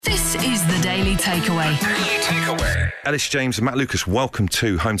This is The Daily Takeaway. Daily Takeaway. Ellis James and Matt Lucas, welcome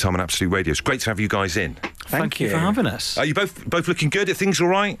to Home Time on Absolute Radio. It's great to have you guys in. Thank you for having us. Are you both looking good? Are things all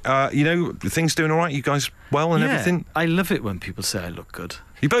right? Things doing all right? You guys well and everything? I love it when people say I look good.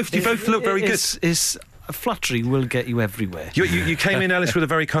 You both look very good. Flattery will get you everywhere. You came in, Ellis, with a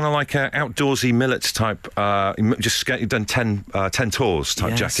very kind of like outdoorsy millets type. You've done 10 tours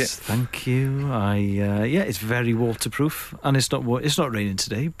type jacket. Thank you. It's very waterproof, and it's not raining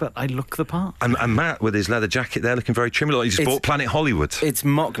today, but I look the part. And Matt with his leather jacket there, looking very trim. Like he just bought Planet Hollywood. It's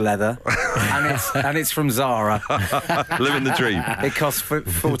mock leather, and it's from Zara. Living the dream. It costs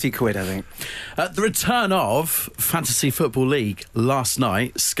 40 quid, I think. The return of Fantasy Football League last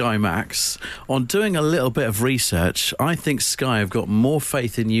night, Sky Max. On doing a little bit of research, I think Sky have got more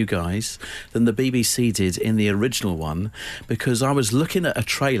faith in you guys than the BBC did in the original one, because I was looking at a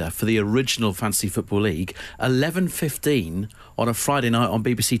trailer for the original Fantasy Football League, 11:15 on a Friday night on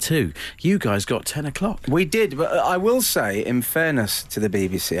BBC Two. You guys got 10 o'clock. We did, but I will say, in fairness to the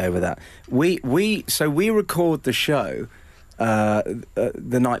BBC over that, we record the show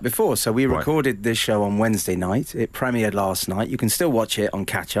the night before. So we recorded this show on Wednesday night. It premiered last night. You can still watch it on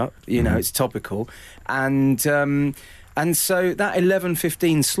catch up. You know, it's topical. And so that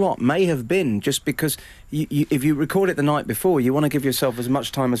 11:15 slot may have been just because if you record it the night before, you want to give yourself as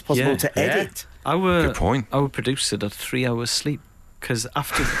much time as possible to edit. Good point. Our producer had 3 hours sleep, because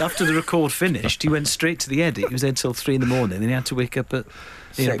after the record finished, he went straight to the edit. He was there until 3 in the morning, and he had to wake up at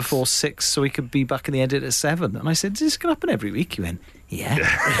before 6 so he could be back in the edit at 7. And I said, "Is this going to happen every week?" He went, "Yeah."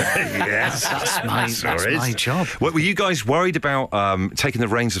 Yes. That's my job. Were you guys worried about taking the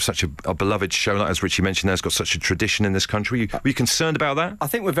reins of such a beloved show, like, as Richie mentioned, there's got such a tradition in this country? Were you concerned about that? I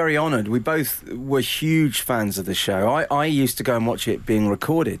think we're very honoured. We both were huge fans of the show. I used to go and watch it being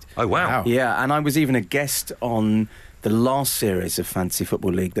recorded. Oh, wow. Yeah, and I was even a guest on the last series of Fantasy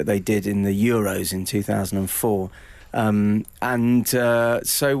Football League that they did in the Euros in 2004.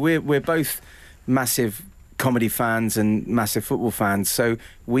 So we're both massive comedy fans and massive football fans, so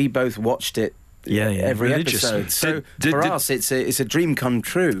we both watched it every episode. So for us, it's a dream come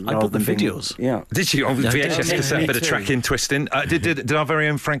true. I bought the videos. Did you? On VHS cassette, bit of tracking, twisting. Did our very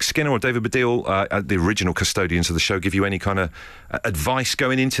own Frank Skinner or David Baddiel, the original custodians of the show, give you any kind of advice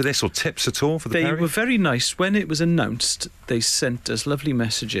going into this or tips at all for the They were very nice. When it was announced, they sent us lovely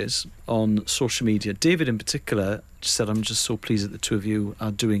messages on social media. David in particular said, "I'm just so pleased that the two of you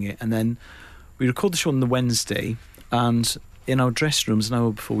are doing it." And then we recorded the show on the Wednesday, and in our dressing rooms an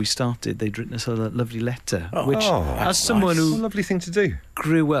hour before we started, they'd written us a lovely letter, which, as someone who lovely thing to do,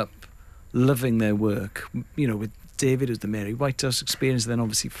 grew up loving their work, with David, who's the Mary Whitehouse experience, then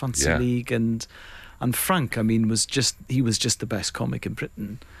obviously Fantasy League, and Frank, he was just the best comic in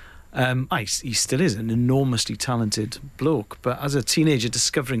Britain. He still is an enormously talented bloke, but as a teenager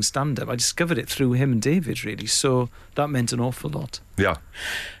discovering stand-up, I discovered it through him and David, really, so that meant an awful lot. Yeah.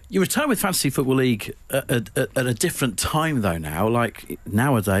 You return with Fantasy Football League at a different time, though, now. Like,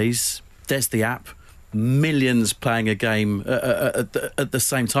 nowadays, there's the app, millions playing a game at the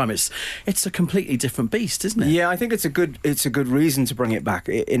same time. It's a completely different beast, isn't it? Yeah, I think it's a good reason to bring it back,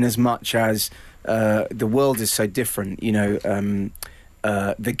 in as much as the world is so different.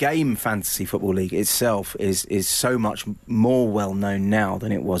 The game Fantasy Football League itself is so much more well known now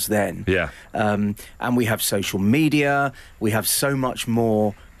than it was then. Yeah. And we have social media. We have so much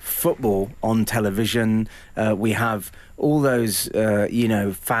more football on television. We have all those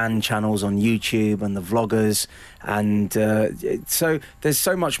fan channels on YouTube and the vloggers, and so there's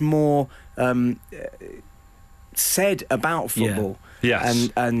so much more said about football. Yes.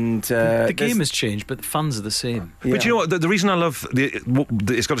 And the game has changed, but the fans are the same. Yeah. But you know what? The reason I love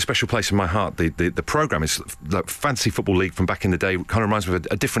it's got a special place in my heart. The programme is like Fantasy Football League from back in the day. Kind of reminds me of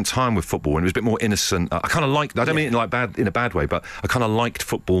a different time with football, and it was a bit more innocent. I kind of liked. I don't mean it in a bad way, but I kind of liked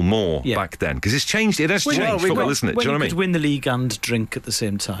football more back then, because it's changed. It has changed football, isn't it? Do you know what I mean? Could win the league and drink at the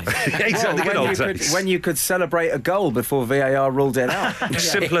same time. Exactly. When you could celebrate a goal before VAR ruled it out.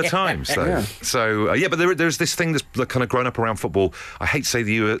 Simpler times, though. Yeah. So but there's this thing that's kind of grown up around football. I hate to say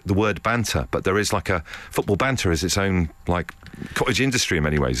the word banter, but there is like a football banter is its own like cottage industry in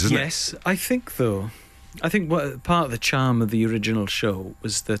many ways, isn't it? Yes, I think what part of the charm of the original show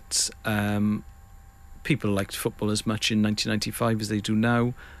was that people liked football as much in 1995 as they do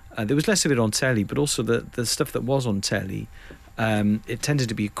now. There was less of it on telly, but also the stuff that was on telly it tended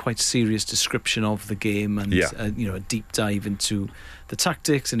to be a quite serious description of the game and a deep dive into the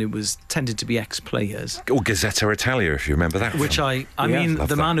tactics, and it was tended to be ex-players. Or Gazzetta Italia, if you remember that. Which film. I mean,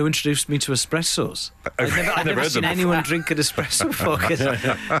 the man who introduced me to espressos. I've never seen anyone drink an espresso before.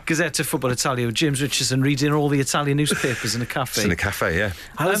 Gazzetta Football Italia with James Richardson reading all the Italian newspapers in a cafe. Just in a cafe, yeah.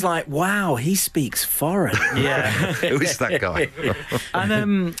 I was like, wow, he speaks foreign. Yeah. Who is that guy?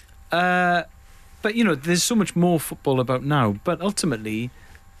 And but there's so much more football about now. But ultimately,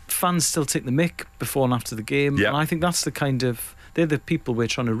 fans still take the mick before and after the game, and I think that's they're the people we're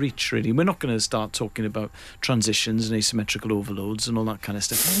trying to reach, really. We're not going to start talking about transitions and asymmetrical overloads and all that kind of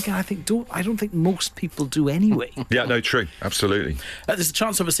stuff. And again, I don't think most people do anyway. Yeah, no, true, absolutely. There's a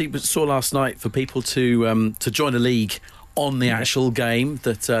chance, obviously, we saw last night for people to join a league on the actual game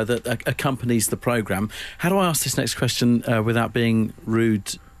that accompanies the programme. How do I ask this next question without being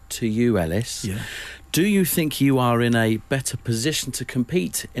rude to you, Ellis? Yeah. Do you think you are in a better position to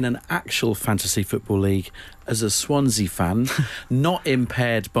compete in an actual fantasy football league as a Swansea fan, not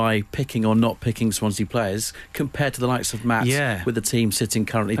impaired by picking or not picking Swansea players, compared to the likes of Matt with the team sitting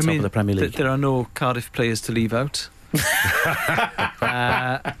currently top of the Premier League? There are no Cardiff players to leave out.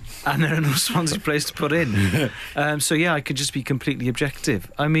 And there are no Swansea players to put in. So I could just be completely objective.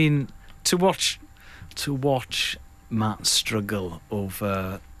 I mean, to watch Matt struggle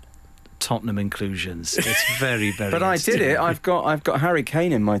over Tottenham inclusions, it's very, very. But I did it. I've got Harry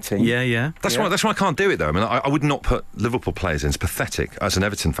Kane in my team. Yeah. That's why I can't do it though. I mean, I would not put Liverpool players in. It's pathetic. As an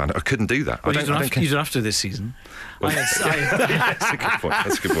Everton fan, I couldn't do that. Well, you don't have to this season. That's a good point.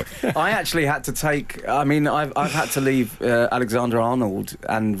 That's a good point. I actually had to take. I mean, I've had to leave Alexander-Arnold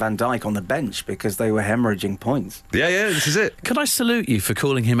and Van Dijk on the bench because they were hemorrhaging points. Yeah, this is it. Can I salute you for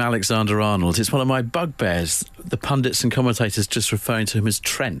calling him Alexander-Arnold? It's one of my bugbears. The pundits and commentators just referring to him as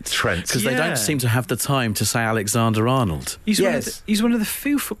Trent. Because they don't seem to have the time to say Alexander-Arnold. He's one of the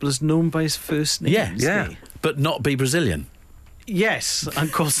few footballers known by his first name. Yeah. But not be Brazilian. Yes,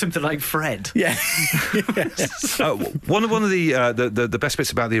 and call something like Fred. Yeah. One of the best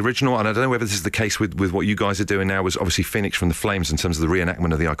bits about the original, and I don't know whether this is the case with what you guys are doing now, was obviously Phoenix from the Flames in terms of the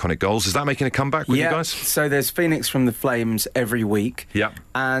reenactment of the iconic goals. Is that making a comeback with you guys? So there's Phoenix from the Flames every week. Yeah.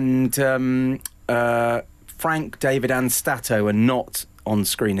 And Frank, David and Stato are not on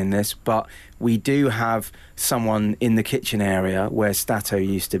screen in this, but we do have someone in the kitchen area where Stato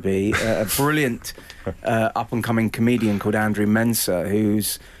used to be, a brilliant up-and-coming comedian called Andrew Mensah,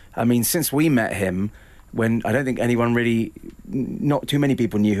 who's, I mean, since we met him, when I don't think anyone really, not too many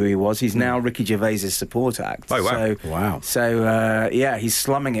people knew who he was. He's now Ricky Gervais's support act. Oh, wow. Wow. So, he's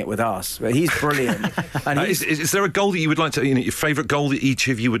slumming it with us. But he's brilliant. And is there a goal that you would like to, your favourite goal that each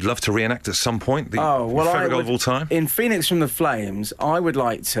of you would love to reenact at some point? Your favourite goal of all time? In Phoenix from the Flames, I would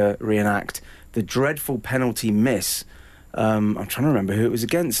like to reenact the dreadful penalty miss. I'm trying to remember who it was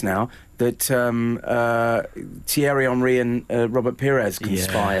against now, that Thierry Henry and Robert Pires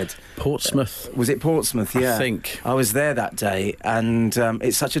conspired. Portsmouth. Was it Portsmouth? Yeah. I think. I was there that day, and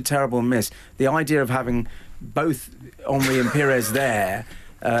it's such a terrible miss. The idea of having both Henry and Pires there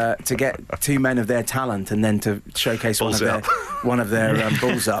to get two men of their talent and then to showcase one of their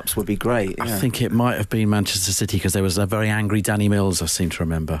balls ups would be great. I think it might have been Manchester City because there was a very angry Danny Mills, I seem to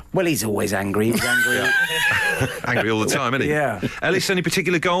remember. Well, he's always angry. He's angry. Angry all the time, isn't he? Yeah. Ellis, any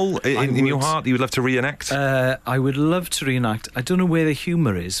particular goal in your heart that you would love to reenact? I would love to reenact. I don't know where the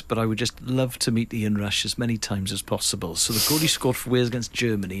humour is, but I would just love to meet Ian Rush as many times as possible. So the goal he scored for Wales against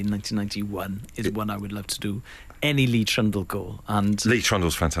Germany in 1991 is one I would love to do. Any Lee Trundle goal. And Lee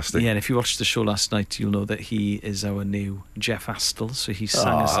Trundle's fantastic. Yeah, and if you watched the show last night, you'll know that he is our new Jeff Astle, so he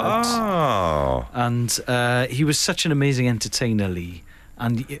sang us out. And he was such an amazing entertainer, Lee.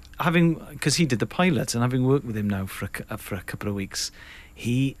 And because he did the pilot, and having worked with him now for a couple of weeks,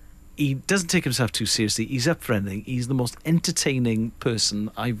 he doesn't take himself too seriously. He's up for anything. He's the most entertaining person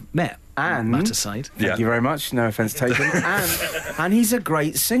I've met. And Matt aside, thank you very much. No offence taken. and he's a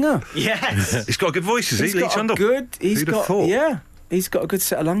great singer. Yes, he's got a good voice, is he? Lee Trundle. He's got a good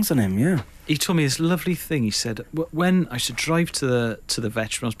set of lungs on him. Yeah. He told me this lovely thing. He said, when I should drive to the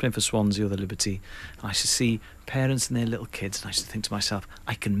vet when I was playing for Swansea or the Liberty, I should see parents and their little kids, and I should think to myself,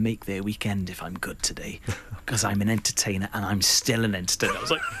 I can make their weekend if I'm good today, because I'm an entertainer and I'm still an entertainer. I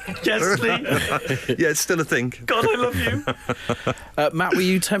was like, yes, Lee. Yeah, it's still a thing. God, I love you. Matt, were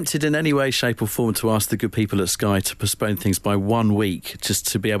you tempted in any way, shape or form to ask the good people at Sky to postpone things by 1 week just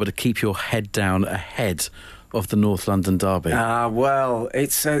to be able to keep your head down ahead of the North London derby? Well,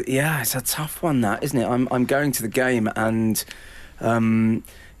 it's a tough one, that, isn't it? I'm going to the game, and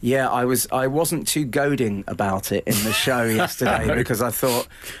I wasn't too goading about it in the show yesterday because I thought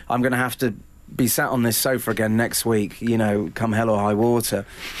I'm going to have to be sat on this sofa again next week, come hell or high water.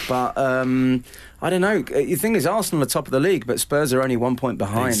 But I don't know. The thing is, Arsenal are top of the league, but Spurs are only 1 point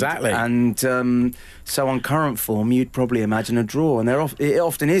behind. Exactly. And so on current form, you'd probably imagine a draw. And it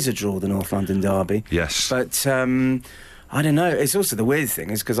often is a draw, the North London derby. Yes. But I don't know. It's also the weird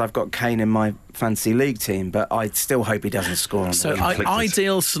thing is because I've got Kane in my fantasy league team, but I still hope he doesn't score on So, that.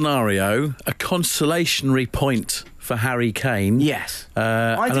 ideal scenario, a consolatory point for Harry Kane. Yes.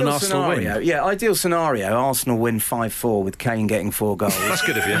 And an Arsenal win. Yeah, ideal scenario. Arsenal win 5-4 with Kane getting 4 goals. That's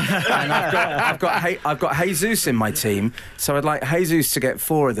good of you. And I've got Jesus in my team, so I'd like Jesus to get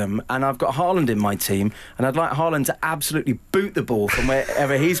 4 of them, and I've got Haaland in my team, and I'd like Haaland to absolutely boot the ball from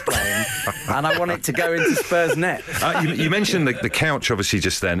wherever he's playing, and I want it to go into Spurs' net. You mentioned the couch, obviously,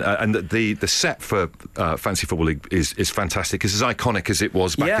 just then, and the set for Fantasy Football League is fantastic. It's as iconic as it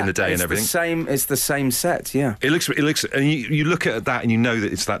was back in the day and everything. It's the same set, yeah. It looks, and you look at that and you know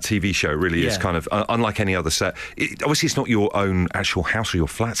that it's that TV show. It really is kind of unlike any other set. Obviously, it's not your own actual house or your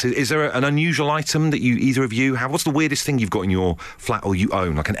flats. Is there an unusual item that either of you have? What's the weirdest thing you've got in your flat or you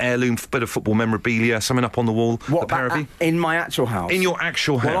own? Like an heirloom bit of football memorabilia, something up on the wall? What, in my actual house? In your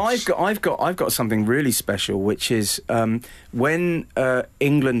actual house? Well, I've got something really special, which is when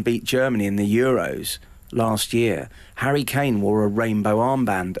England beat Germany in the Euros last year, Harry Kane wore a rainbow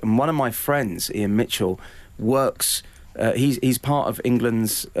armband, and one of my friends, Ian Mitchell, works. He's part of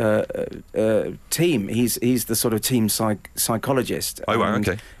England's team. He's the sort of team psychologist. Oh, wow,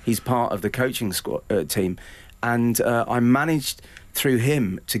 okay. He's part of the coaching squad team, and I managed through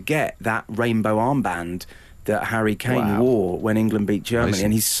him to get that rainbow armband that Harry Kane wore when England beat Germany,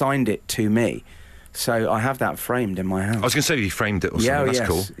 and he signed it to me. So I have that framed in my house. I was going to say you framed it or something. Yeah, that's yes.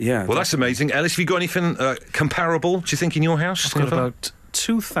 cool. Yeah, well, that's amazing. Ellis, have you got anything comparable, do you think, in your house? I've got about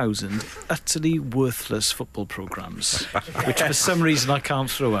 2,000 utterly worthless football programmes, which for some reason I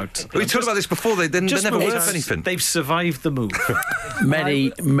can't throw out. We talked about this before. They never worth anything. They've survived the move.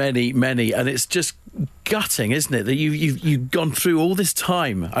 Many, and it's just gutting, isn't it, that you've gone through all this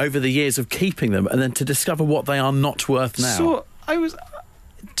time over the years of keeping them, and then to discover what they are not worth now. So I was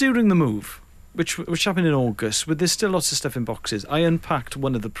during the move, which happened in August, but there's still lots of stuff in boxes. I unpacked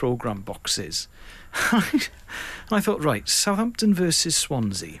one of the programme boxes. And I thought, right, Southampton versus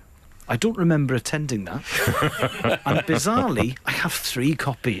Swansea. I don't remember attending that. And bizarrely, I have 3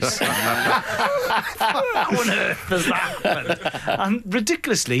 copies. How on earth has that happened? And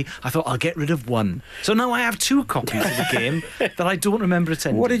ridiculously, I thought, I'll get rid of 1. So now I have 2 copies of the game that I don't remember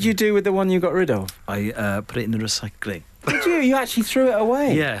attending. What did you do with the one you got rid of? I put it in the recycling. Did you? You actually threw it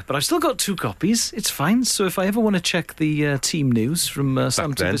away? Yeah, but I've still got 2 copies. It's fine. So if I ever want to check the team news from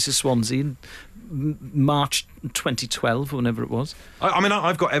Southampton versus Swansea, March 2012 or whenever it was. I mean,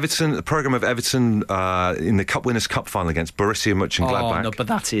 I've got Everton, the programme of Everton in the Cup Winners' Cup final against Borussia Mönchengladbach. Oh no, but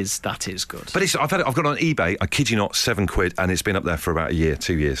that is good. But I've got it on eBay. I kid you not, £7, and it's been up there for about a year,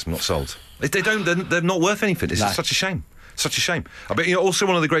 2 years, not sold. They're not worth anything. It's just such a shame. Such a shame. But also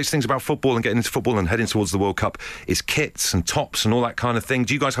one of the greatest things about football and getting into football and heading towards the World Cup is kits and tops and all that kind of thing.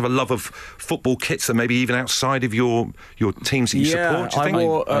 Do you guys have a love of football kits that maybe even outside of your teams that you support? Do you think?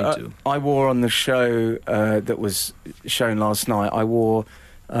 I do. I wore on the show that was shown last night. I wore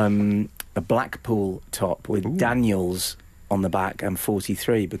a Blackpool top with Daniels on the back and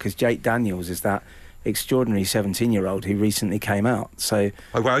 43 because Jake Daniels is that extraordinary 17-year-old who recently came out. So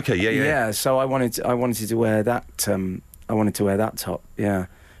yeah. So I wanted to wear that. I wanted to wear that top, yeah.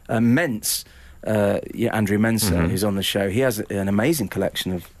 Andrew Mensah, who's on the show, he has an amazing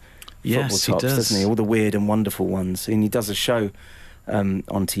collection of football tops, doesn't he? All the weird and wonderful ones. And he does a show on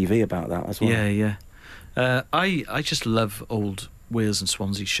TV about that as well. Yeah. I just love old Wales and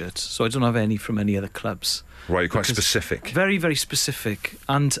Swansea shirts, so I don't have any from any other clubs. Right, you're quite specific. Very, very specific.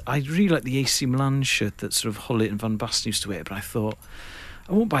 And I really like the AC Milan shirt that sort of Hullet and Van Basten used to wear, but I thought,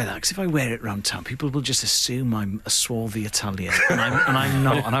 I won't buy that because if I wear it around town, people will just assume I'm a swarthy Italian, and I'm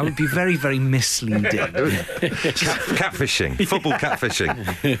not, and I would be very, very misleading. Catfishing, football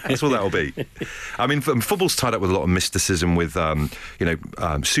catfishing. That's what that'll be. I mean, football's tied up with a lot of mysticism, with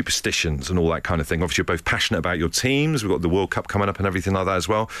superstitions and all that kind of thing. Obviously, you're both passionate about your teams. We've got the World Cup coming up and everything like that as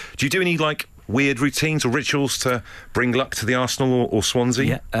well. Do you do any weird routines or rituals to bring luck to the Arsenal or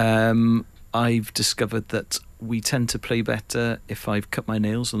Swansea? Yeah, I've discovered that we tend to play better if I've cut my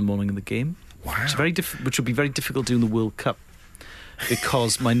nails on the morning of the game. Wow. Which would be very difficult doing the World Cup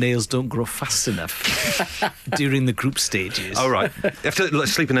because my nails don't grow fast enough during the group stages. Oh, right. You have to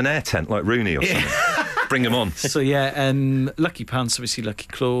sleep in an air tent like Rooney or something. Bring them on. So, lucky pants, obviously lucky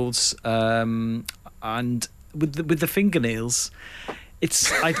clothes. And with the fingernails,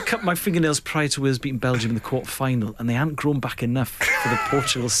 I'd cut my fingernails prior to Wales beating Belgium in the quarter-final, and they hadn't grown back enough for the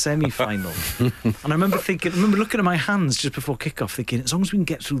Portugal semi-final. And I remember looking at my hands just before kick-off, thinking, as long as we can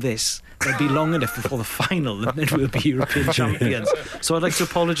get through this, they'll be long enough before the final, and then we'll be European champions. So I'd like to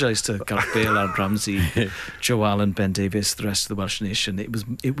apologise to Gareth Bale, Aaron Ramsey, Joe Allen, Ben Davies, the rest of the Welsh nation. It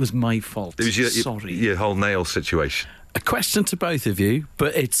was my fault. It was Sorry. your whole nail situation. A question to both of you,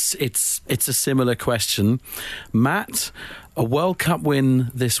 but it's a similar question. Matt, a World Cup win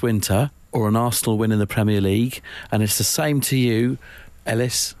this winter or an Arsenal win in the Premier League? And it's the same to you,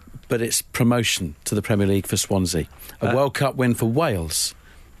 Ellis, but it's promotion to the Premier League for Swansea. A World Cup win for Wales.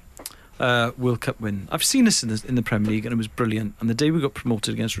 World Cup win. I've seen this in the Premier League, and it was brilliant. And the day we got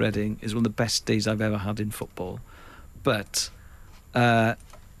promoted against Reading is one of the best days I've ever had in football. But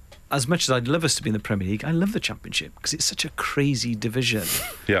as much as I'd love us to be in the Premier League, I love the Championship because it's such a crazy division.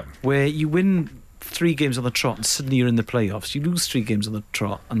 Yeah. Where you win 3 games on the trot and suddenly you're in the playoffs. You lose 3 games on the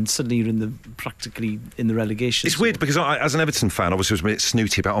trot and suddenly you're practically in the relegation. It's weird because I, as an Everton fan, obviously was a bit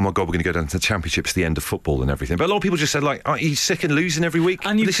snooty about, oh my God, we're going to go down to the Championship, it's the end of football and everything. But a lot of people just said, like, aren't you sick and losing every week?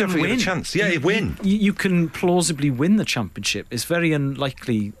 And you this can win. A chance. Yeah, you win. You can plausibly win the Championship. It's very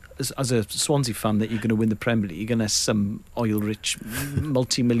unlikely as a Swansea fan that you're going to win the Premier League unless some oil-rich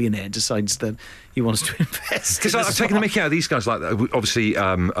multi-millionaire decides that he wants to invest. Because I've taken the mickey out of these guys. Like, obviously,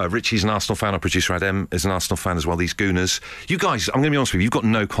 Richie's an Arsenal fan. Our producer Adem is an Arsenal fan as well. These Gooners. You guys, I'm going to be honest with you. You've got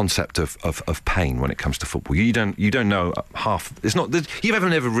no concept of pain when it comes to football. You don't know half. It's not. You've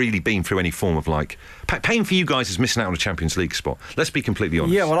never really been through any form of like pain for you guys is missing out on a Champions League spot. Let's be completely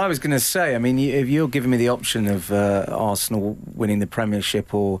honest. Yeah, well, I was going to say. I mean, if you're giving me the option of Arsenal winning the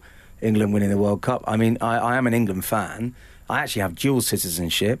Premiership or England winning the World Cup, I mean, I am an England fan. I actually have dual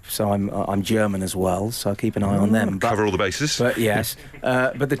citizenship, so I'm German as well, so I keep an eye on them. But, cover all the bases. But yes,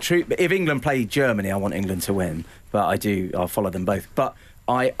 but the truth, if England play Germany, I want England to win. But I'll follow them both. But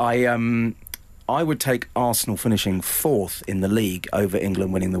I would take Arsenal finishing 4th in the league over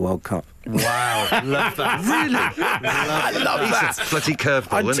England winning the World Cup. Wow, love that. Really? I love that. Bloody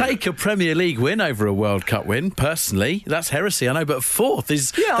curveball. I'd take a Premier League win over a World Cup win, personally. That's heresy, I know, but 4th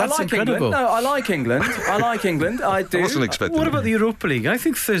is that's I like incredible. England. No, I like England. I do. I wasn't expecting. What about the Europa League? I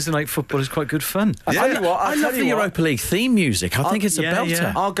think Thursday night football is quite good fun. I tell you what, I love the Europa League theme music. I think it's a belter.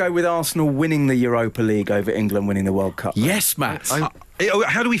 Yeah. I'll go with Arsenal winning the Europa League over England winning the World Cup. Yes, Matt.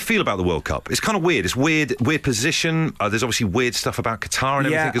 How do we feel about the World Cup? It's kind of weird. It's weird position. There's obviously weird stuff about Qatar and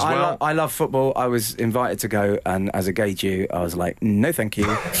everything as well. I love football. I was invited to go, and as a gay Jew, I was like, no, thank you.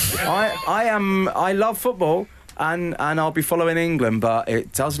 I love football, and I'll be following England, but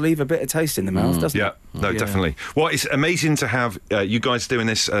it does leave a bit of taste in the mouth, doesn't it? No, definitely. Well, it's amazing to have you guys doing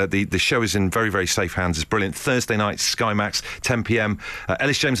this. The show is in very, very safe hands. It's brilliant. Thursday night, Sky Max, 10 p.m.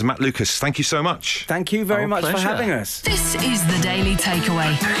 Ellis James and Matt Lucas, thank you so much. Thank you very much for having us. This is The Daily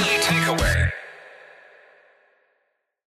Takeaway. Daily Takeaway.